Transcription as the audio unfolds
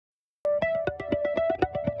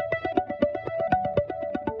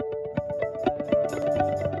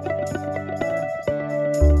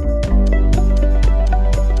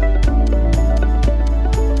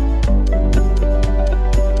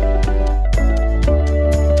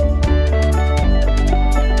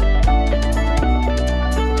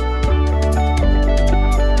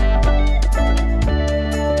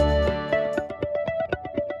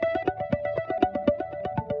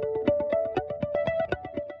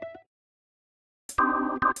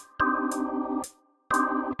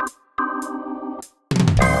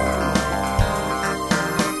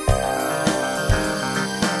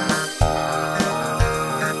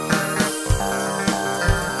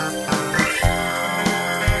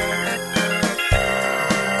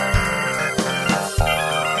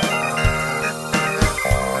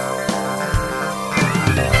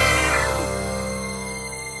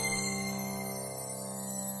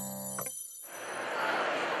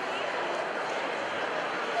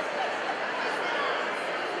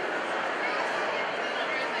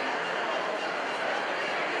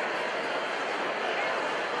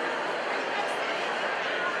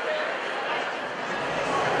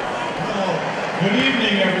Good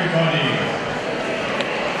evening, everybody.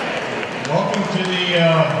 Welcome to the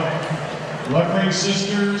Leffring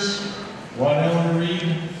Sisters, Waddell and Reed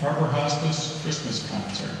Harbor Hospice Christmas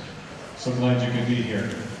concert. So glad you could be here.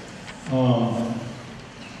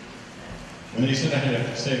 When they said I had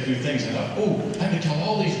to say a few things, I thought, oh, I can tell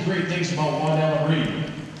all these great things about Waddell and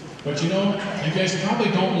Reed. But you know, you guys probably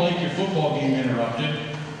don't like your football game interrupted.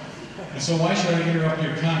 And so why should I interrupt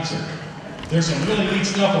your concert? There's some really neat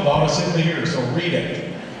stuff about us in here, so read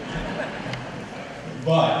it.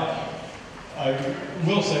 But I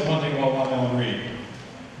will say one thing about Waddell and Reed.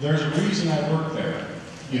 There's a reason I work there.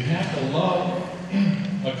 You have to love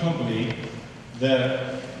a company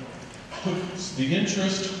that puts the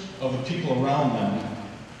interest of the people around them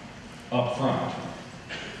up front.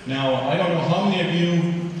 Now, I don't know how many of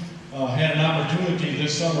you had an opportunity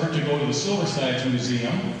this summer to go to the Silver Sides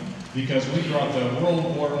Museum, because we brought the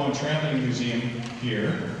World War I Traveling Museum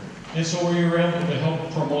here, and so we were able to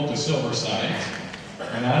help promote the Silver Sides.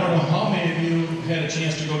 And I don't know how many of you had a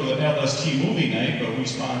chance to go to the LST movie night, but we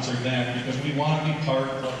sponsored that because we want to be part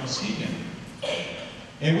of Muskegon.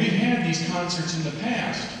 And we've had these concerts in the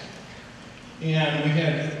past, and we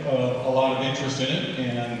had a lot of interest in it,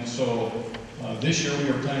 and so this year we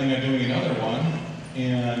were planning on doing another one,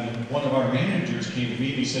 and one of our managers came to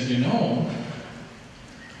me and he said, you know,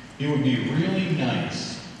 it would be really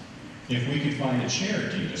nice if we could find a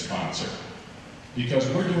charity to sponsor. Because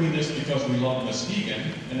we're doing this because we love Muskegon,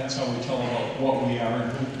 and that's how we tell about what we are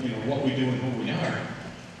and who, you know, what we do and who we are.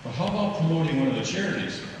 But how about promoting one of the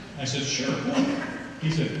charities? I said, sure.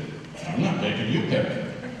 He said, I'm not picking, you pick.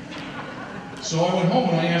 So I went home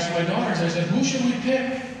and I asked my daughters, I said, who should we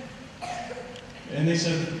pick? And they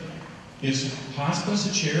said, is hospice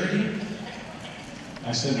a charity?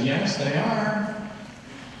 I said, yes, they are.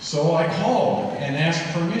 So I called and asked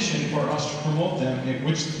permission for us to promote them,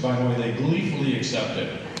 which, by the way, they gleefully accepted.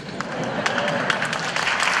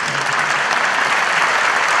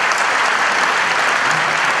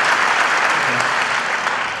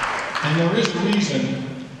 And there is a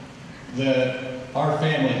reason that our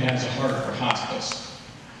family has a heart for hospice,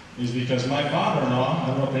 is because my father-in-law, I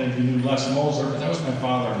don't know if you knew Les Moser, but that was my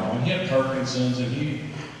father-in-law, and he had Parkinson's, and he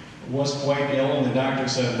was quite ill, and the doctor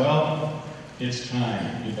said, well, it's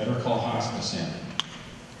time. You better call hospice in.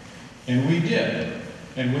 And we did.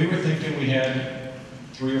 And we were thinking we had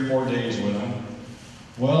 3 or 4 days with him.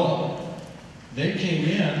 Well, they came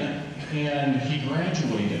in and he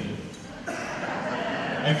graduated.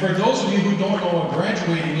 And for those of you who don't know what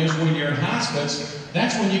graduating is when you're in hospice,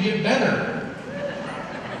 that's when you get better.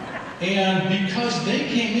 And because they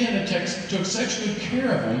came in and took such good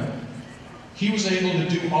care of him, he was able to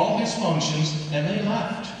do all his functions and they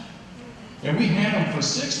left. And we had them for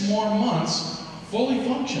 6 more months, fully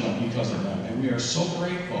functional because of them. And we are so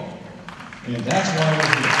grateful. And that's why we're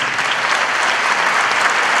here.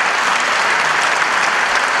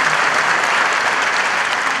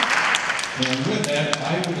 And with that,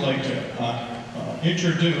 I would like to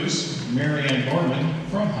introduce Marianne Gorman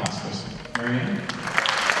from Hospice. Marianne?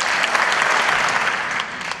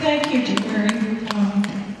 Thank you, Jerry.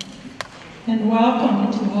 And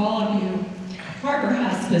welcome to all of you. Harbor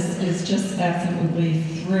Hospice is just absolutely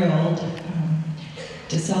thrilled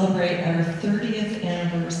to celebrate our 30th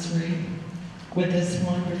anniversary with this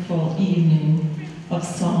wonderful evening of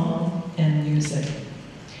song and music.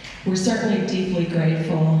 We're certainly deeply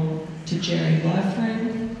grateful to Jerry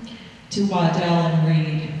Leffring, to Waddell and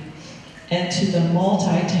Reed, and to the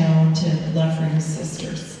multi-talented Leffring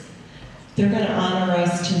Sisters. They're going to honor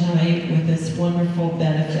us tonight with this wonderful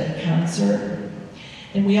benefit concert.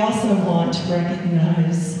 And we also want to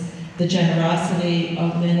recognize the generosity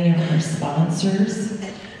of many of our sponsors,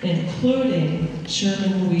 including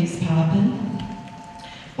Sherman Louise Poppin,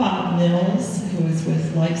 Bob Mills, who is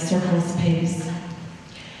with Life Circles PACE,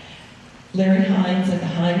 Larry Hines at the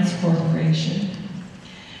Hines Corporation,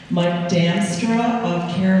 Mike Damstra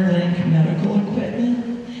of CareLink Medical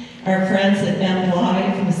Equipment, our friends at M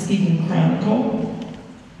Live Muskegon Chronicle,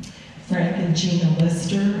 Frank and Gina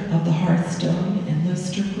Lister of the Hearthstone and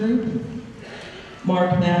Lister Group,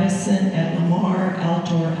 Mark Madison at Lamar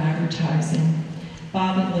Outdoor Advertising,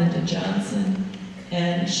 Bob and Linda Johnson,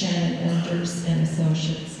 and Shannon Enders and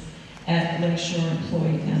Associates at Lakeshore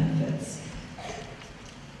Employee Benefits.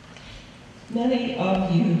 Many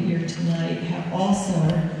of you here tonight have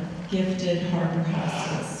also gifted Harbor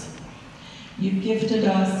Hospice. You've gifted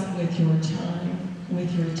us with your time,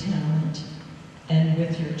 with your talent, and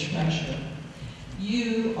with your treasure.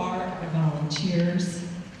 You are our volunteers,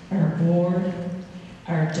 our board,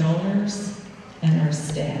 our donors, and our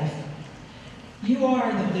staff. You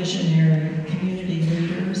are the visionary community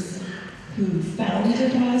leaders who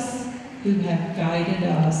talented us, who have guided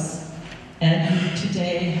us, and who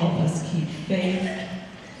today help us keep faith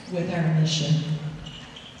with our mission.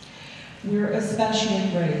 We're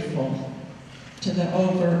especially grateful to the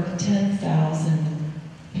over 10,000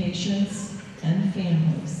 patients and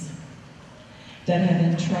families that have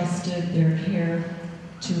entrusted their care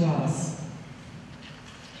to us.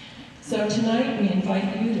 So tonight we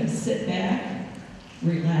invite you to sit back,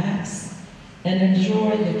 relax, and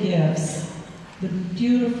enjoy the gifts, the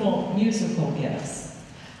beautiful musical gifts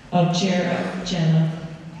of Jared, Jenna,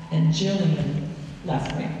 and Jillian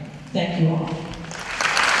Leffring. Thank you all.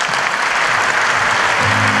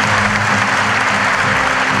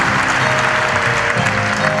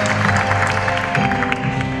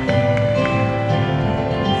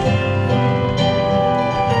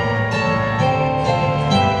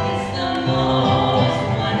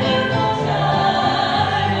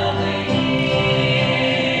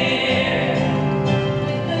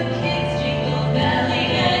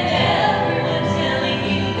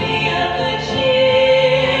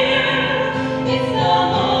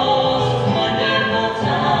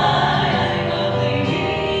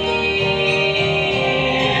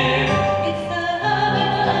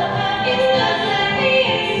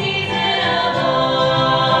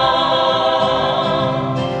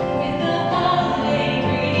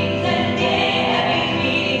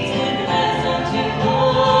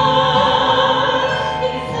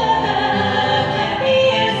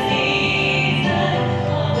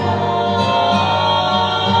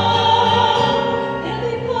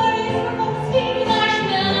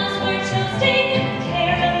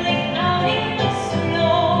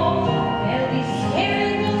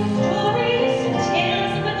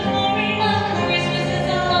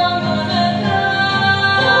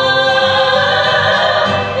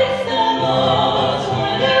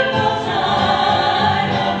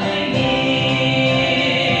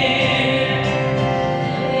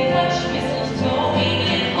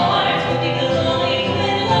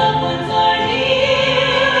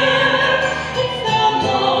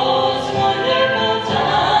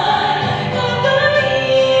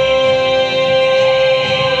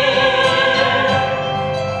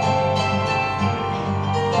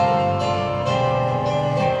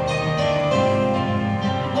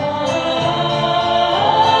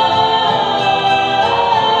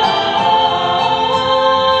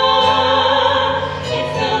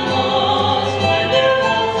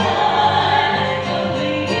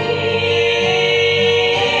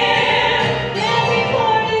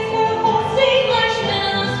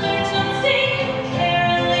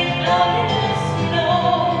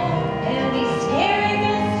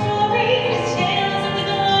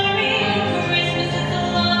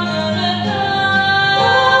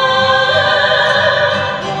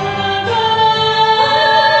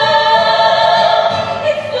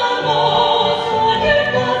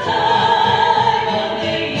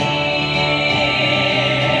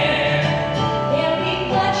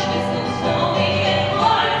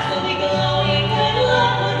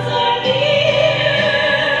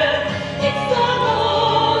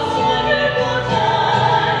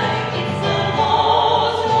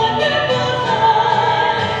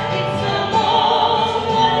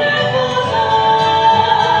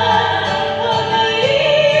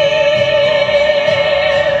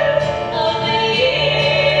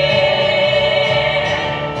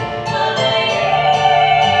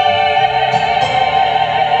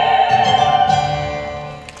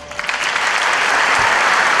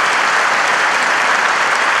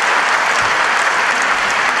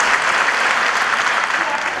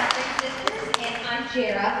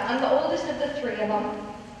 I'm the oldest of the three of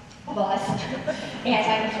us, and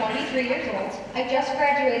I'm 23 years old. I just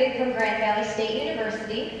graduated from Grand Valley State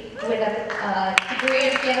University with a degree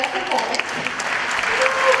in piano performance.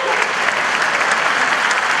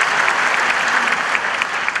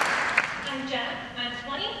 I'm Jenna, I'm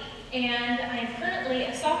 20, and I am currently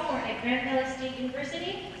a sophomore at Grand Valley State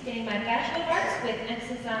University, getting my Bachelor of Arts with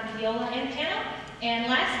emphasis on viola and piano. And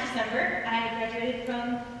last December, I graduated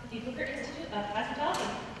from the Hooker Institute of Hospitality.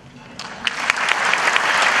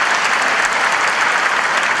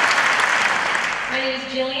 My name is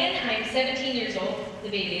Jillian. I'm 17 years old, the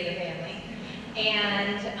baby of the family.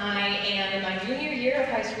 And I am in my junior year of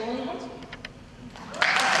high school in homeschool.